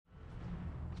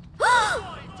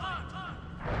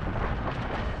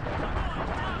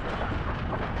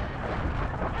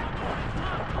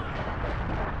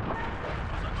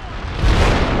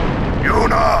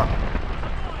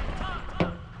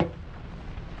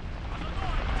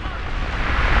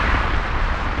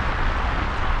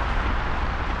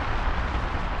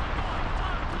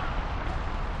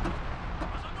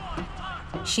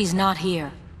She's not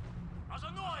here.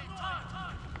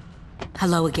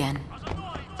 Hello again.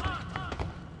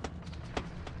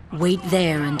 Wait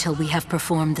there until we have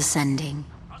performed the sending.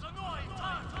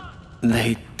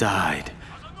 They died,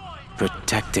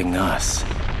 protecting us.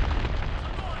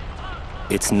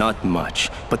 It's not much,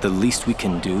 but the least we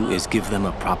can do is give them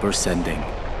a proper sending.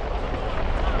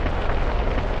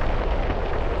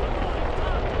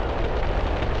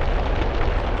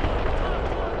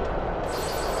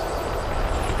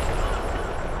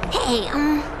 Hey,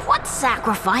 what's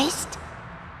sacrificed?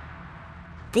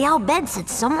 The Al-Bhed said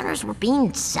summoners were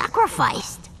being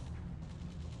sacrificed.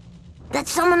 That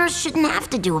summoners shouldn't have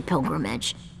to do a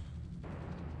pilgrimage.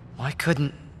 Why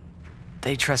couldn't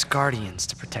they trust guardians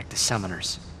to protect the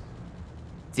summoners?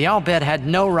 The Al-Bhed had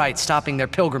no right stopping their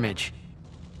pilgrimage.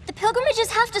 The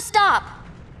pilgrimages have to stop.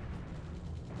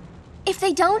 If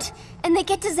they don't, and they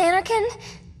get to Zanarkand,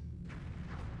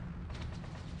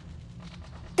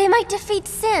 they might defeat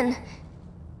Sin.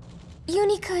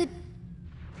 Uni could...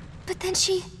 but then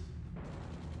she...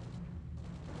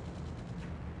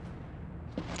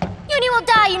 Uni will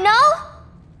die, you know?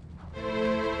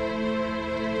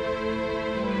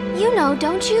 You know,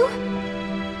 don't you?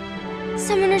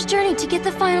 Summoner's journey to get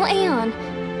the final Aeon.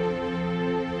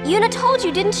 Yuna told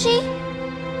you, didn't she?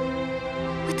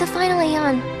 With the final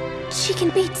Aeon, she can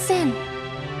beat Sin.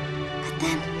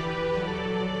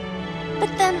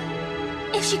 But then,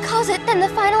 if she calls it, then the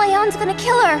final Aeon's gonna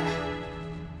kill her.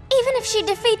 Even if she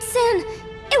defeats Sin,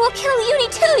 it will kill Uni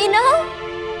too, you know?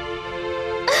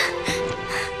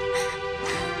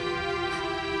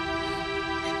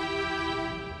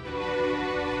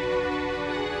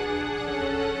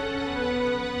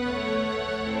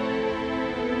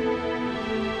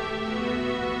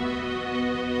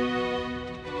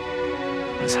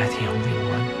 Was I the only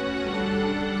one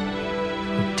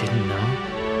who didn't know?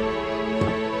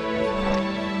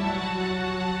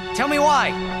 Tell me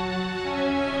why!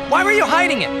 Why were you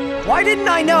hiding it? Why didn't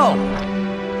I know?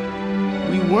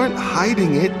 We weren't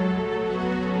hiding it.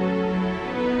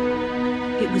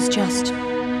 It was just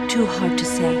too hard to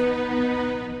say.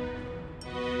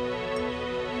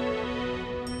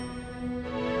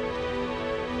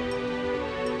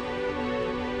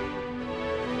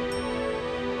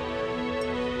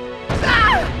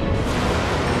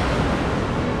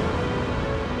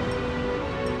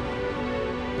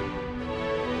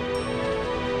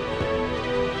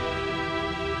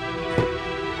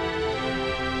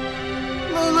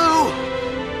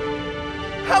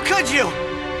 How could you?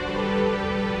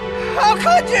 How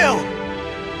could you?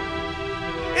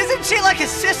 Isn't she like a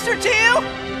sister to you?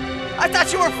 I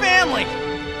thought you were family.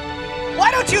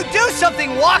 Why don't you do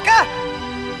something, Waka?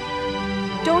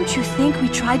 Don't you think we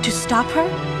tried to stop her?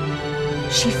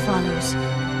 She follows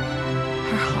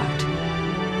her heart.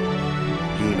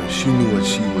 Yuna, she knew what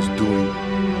she was doing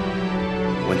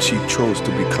when she chose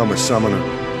to become a summoner.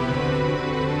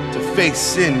 To face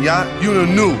Sin, yeah? Yuna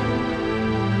knew.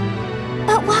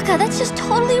 But Waka, that's just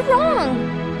totally wrong.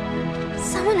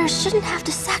 Summoners shouldn't have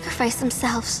to sacrifice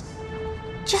themselves.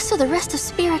 Just so the rest of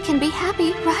Spirit can be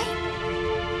happy, right?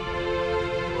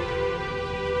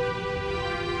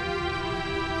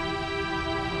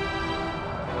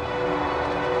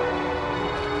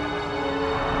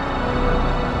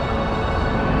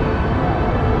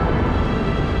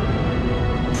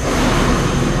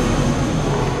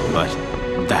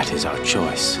 But that is our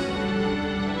choice.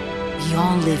 We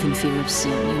all live in fear of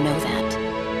sin, you know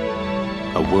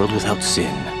that. A world without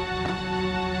sin.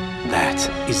 That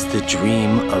is the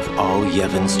dream of all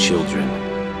Yevon's children.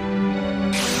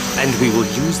 And we will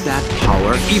use that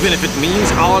power even if it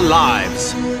means our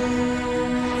lives.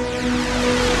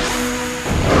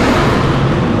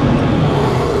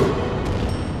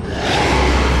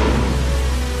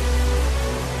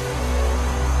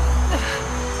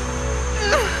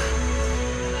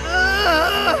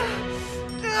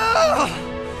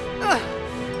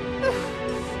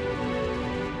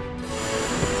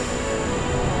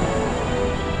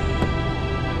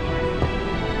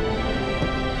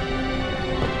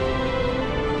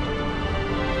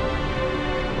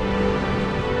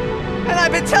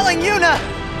 I've been telling Yuna!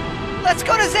 Let's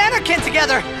go to Zanarkand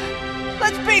together!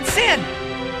 Let's beat Sin!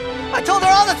 I told her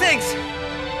all the things!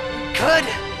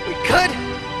 We could!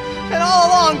 And all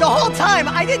along, the whole time,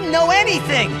 I didn't know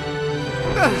anything!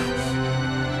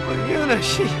 But Yuna,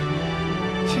 she'd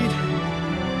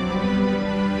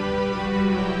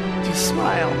just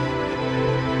smile.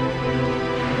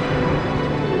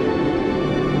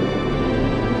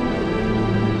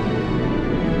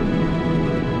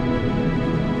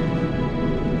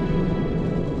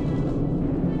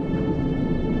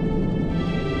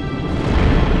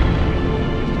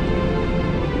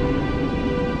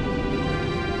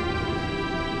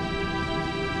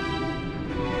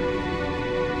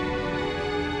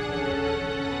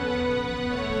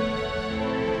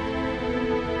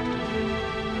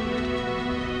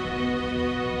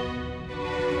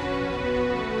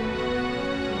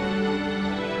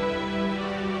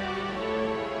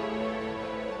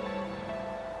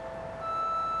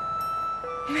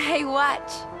 Hey,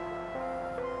 watch.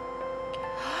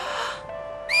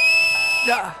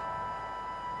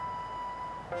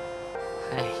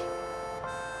 Hey,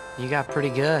 you got pretty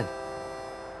good.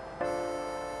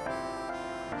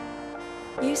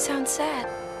 You sound sad.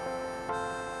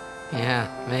 Yeah,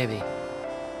 maybe.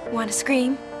 Want to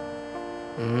scream?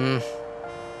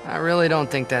 I really don't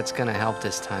think that's gonna help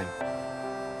this time.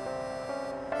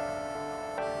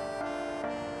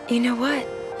 You know what?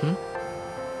 Hmm?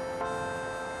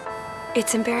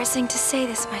 It's embarrassing to say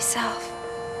this myself,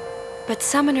 but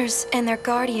summoners and their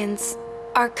guardians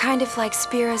are kind of like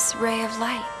Spira's ray of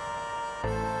light.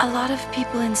 A lot of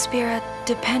people in Spira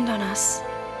depend on us.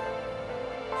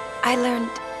 I learned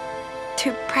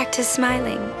to practice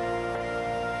smiling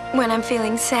when I'm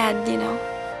feeling sad, you know.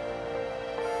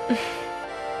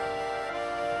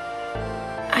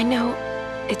 I know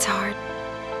it's hard.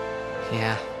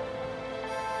 Yeah.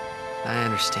 I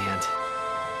understand.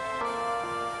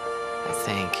 I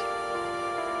think.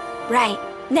 Right.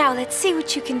 Now let's see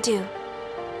what you can do.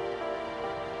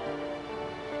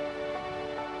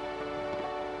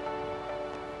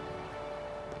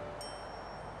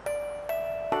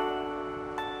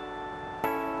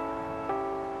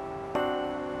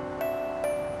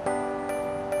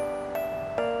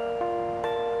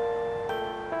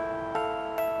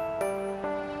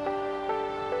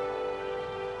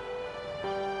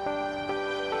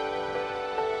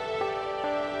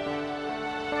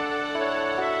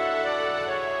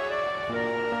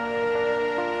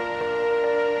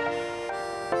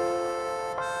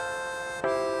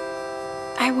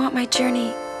 I want my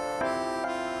journey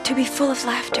to be full of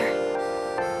laughter.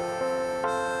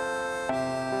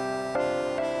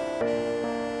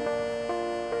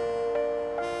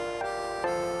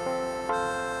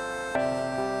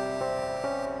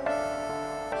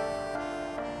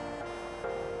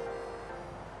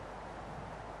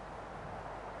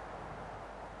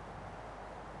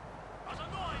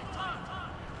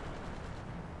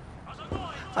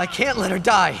 I can't let her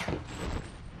die.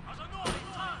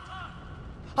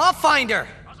 I'll find her!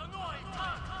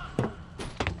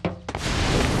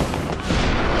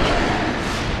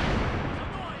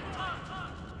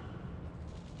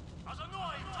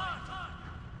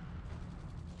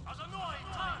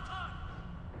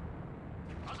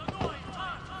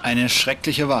 Eine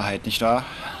schreckliche Wahrheit, nicht wahr?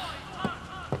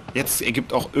 Jetzt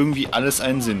ergibt auch irgendwie alles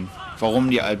einen Sinn. Warum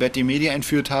die Al-Bhed die Media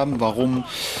entführt haben, warum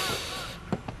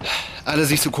alle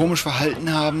sich so komisch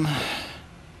verhalten haben.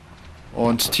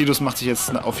 Und Tidus macht sich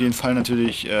jetzt auf jeden Fall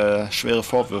natürlich schwere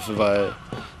Vorwürfe, weil,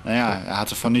 naja, er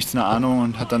hatte von nichts eine Ahnung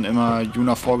und hat dann immer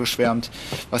Yuna vorgeschwärmt,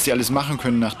 was sie alles machen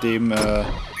können, nachdem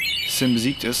Sin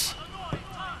besiegt ist.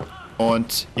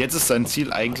 Und jetzt ist sein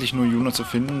Ziel eigentlich nur Yuna zu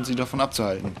finden, sie davon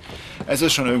abzuhalten. Es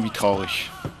ist schon irgendwie traurig.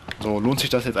 So, lohnt sich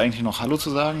das jetzt eigentlich noch Hallo zu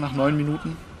sagen nach 9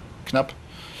 Minuten? Knapp?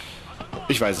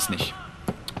 Ich weiß es nicht.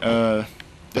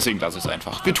 Deswegen lasse ich es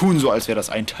einfach. Wir tun so, als wäre das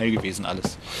ein Teil gewesen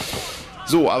alles.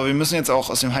 So, aber wir müssen jetzt auch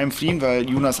aus dem Heim fliehen, weil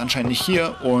Yuna ist anscheinend nicht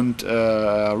hier und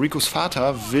Rikos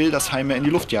Vater will das Heim mehr in die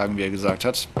Luft jagen, wie er gesagt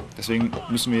hat. Deswegen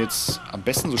müssen wir jetzt am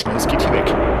besten so schnell es geht hier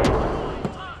weg.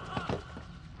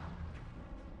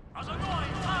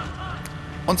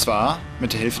 Und zwar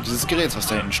mit der Hilfe dieses Geräts, was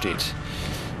da hinten steht.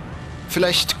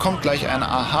 Vielleicht kommt gleich ein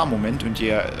Aha-Moment und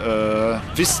ihr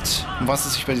wisst, um was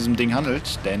es sich bei diesem Ding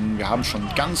handelt, denn wir haben schon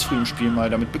ganz früh im Spiel mal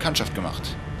damit Bekanntschaft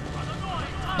gemacht.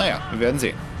 Naja, wir werden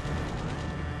sehen.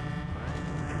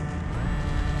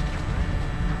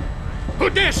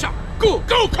 Odessa! Go,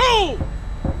 go, go!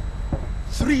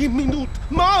 3 minutes,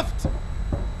 Maft!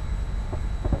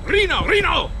 Reno,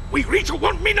 Reno! We reach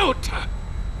 1 minute!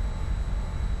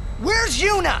 Where's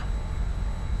Yuna?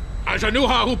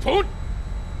 Ajanuha Hupun?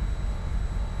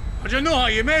 Ajanuha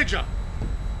Yemeja!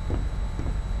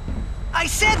 I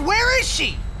said, where is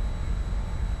she?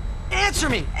 Answer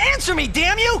me,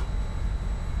 damn you!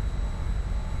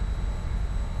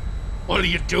 What'll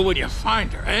you do when you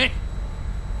find her, eh?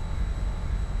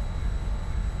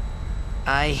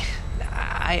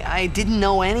 I didn't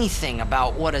know anything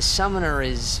about what a summoner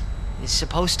is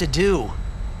supposed to do.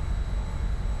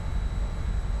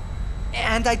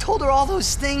 And I told her all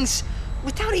those things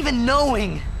without even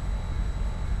knowing.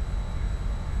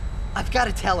 I've got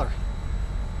to tell her.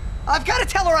 I've got to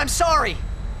tell her I'm sorry.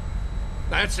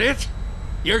 That's it?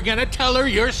 You're gonna tell her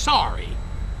you're sorry.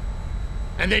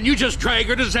 And then you just drag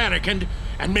her to Zanarkand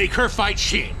and make her fight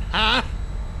Sheen, huh?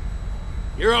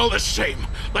 You're all the same.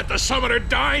 Let the summoner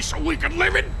die so we can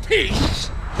live in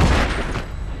peace.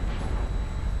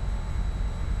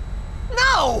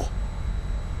 No!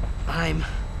 I'm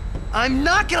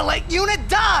not gonna let Yuna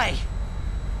die!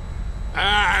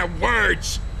 Ah,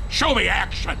 words. Show me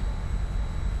action.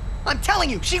 I'm telling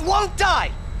you, she won't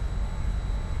die!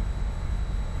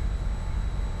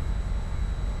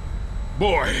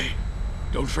 Boy,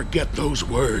 don't forget those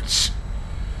words.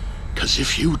 'Cause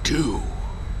if you do,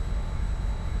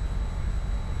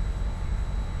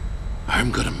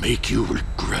 I'm gonna make you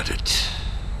regret it.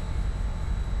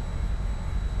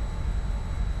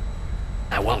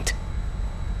 I won't.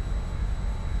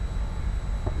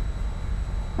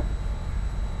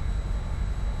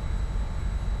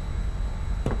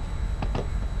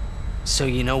 So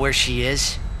you know where she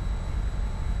is?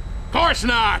 Of course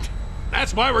not!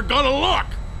 That's why we're gonna look!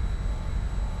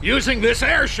 Using this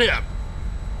airship!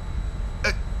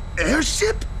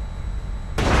 Airship?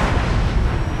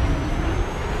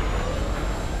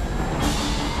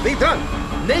 Nathan!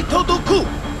 Neito doku!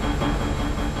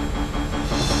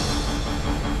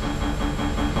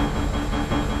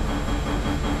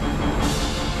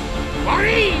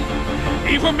 Wari!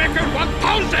 Evil Maker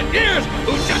 1,000 years!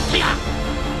 Ujatia!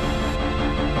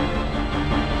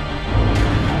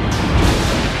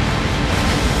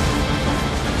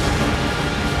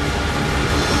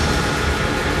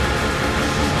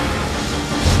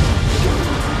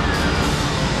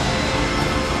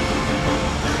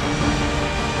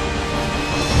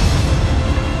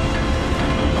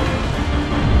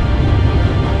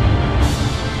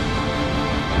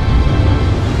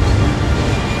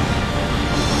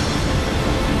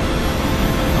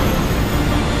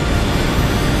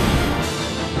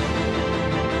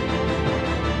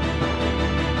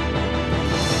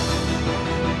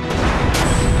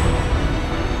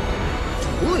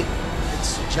 Uy,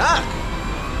 it's Jack.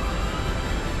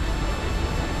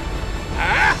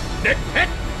 Ah! Nick Pick!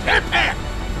 Nick Pick!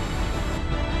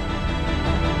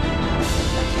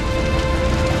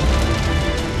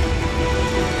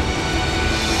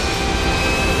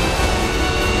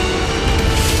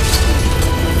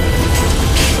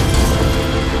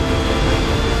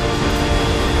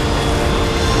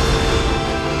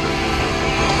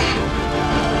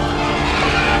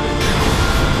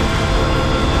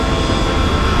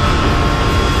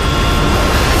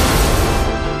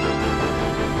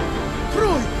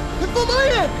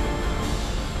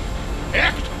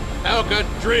 Echt! Elke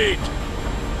Dreht!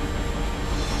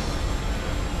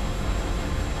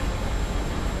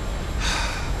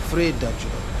 Fredaggio,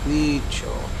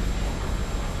 Liccio.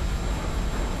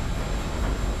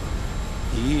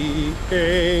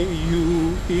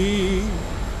 E-A-U-E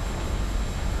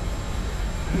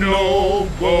No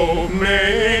bo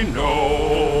me no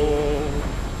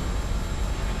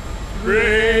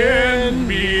Re and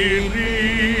mi ri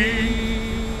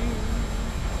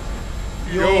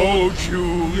Yo chu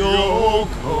yo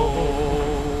ko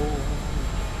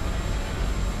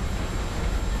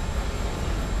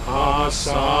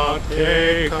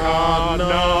Asate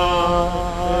kanae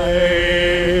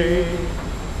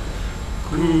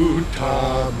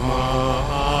Kutamae.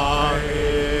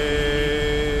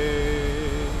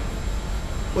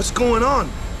 What's going on?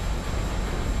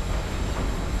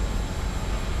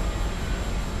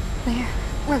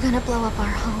 We're gonna blow up our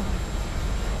home.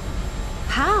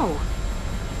 How?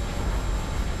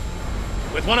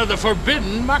 With one of the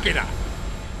forbidden machina.